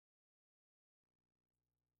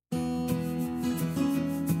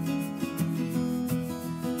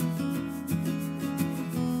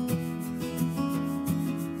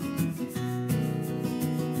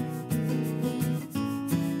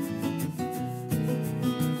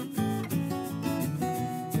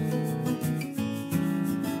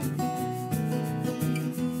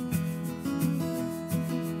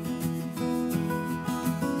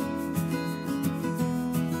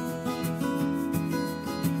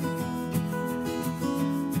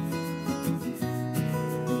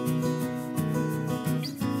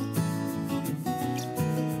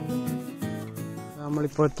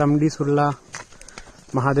ഇപ്പോൾ തംഡീസുള്ള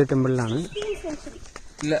മഹാദേവ് ടെമ്പിളിലാണ്.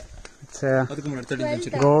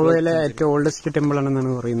 ഗോവയിലെ ഏറ്റവും ഓൾഡസ്റ്റ് ടെമ്പിൾ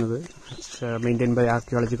ആണെന്നാണ് പറയുന്നത്. Maintain by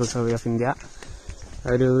archaeological survey of India.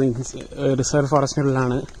 ഒരു റിസർവ്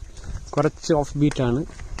ഫോറസ്റ്റിനുള്ളിലാണ്. കുറച്ച് ഓഫ് ബീറ്റാണ്.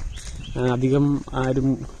 അധികം ആരും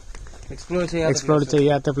എക്സ്പ്ലോർ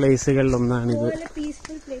ചെയ്യാത്ത പ്ലേസുകളിലൊന്നാണിത്.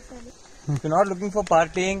 If you're not looking for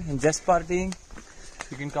partying and just partying,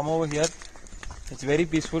 you can come over here. It's very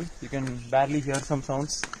peaceful. You can barely hear some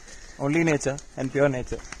sounds. Only nature and pure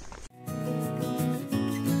nature.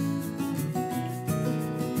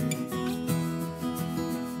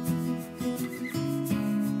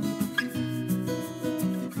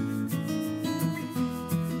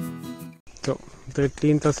 So,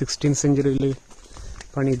 13th or 16th century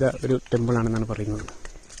പണിത ഒരു temple ആണെന്നാണ് പറയുന്നത്.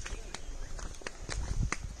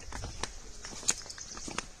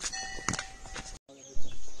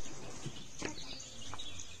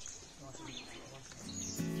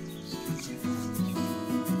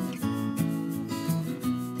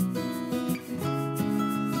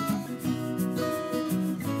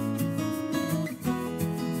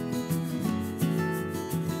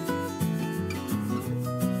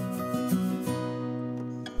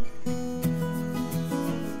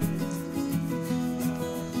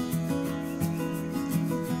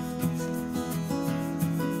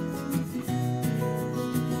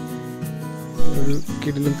 ഒരു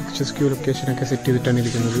കിടിലൻ പിക്ചർസ്ക്യൂ ലൊക്കേഷനൊക്കെ set ചെയ്തിട്ടാണ്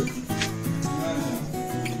ഇരിക്കുന്നത്.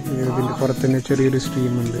 ഇതിൻ്റെ പുറത്ത് തന്നെ ചെറിയൊരു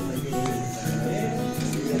സ്ട്രീമുണ്ട്.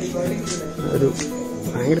 ഒരു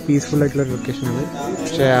ഭയങ്കര പീസ്ഫുൾ ആയിട്ടുള്ളൊരു ലൊക്കേഷനാണ്.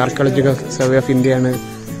 പക്ഷേ ആർക്കിയോളജിക്കൽ സർവേ ഓഫ് ഇന്ത്യയാണ്.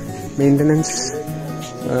 മെയിൻ്റനൻസ്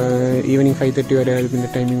ഈവനിങ് 5:30 വരെ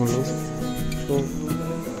ഇതിൻ്റെ ടൈമിംഗ് ഉള്ളൂ. So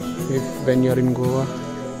when you are in Goa,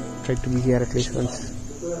 try to B here at least once.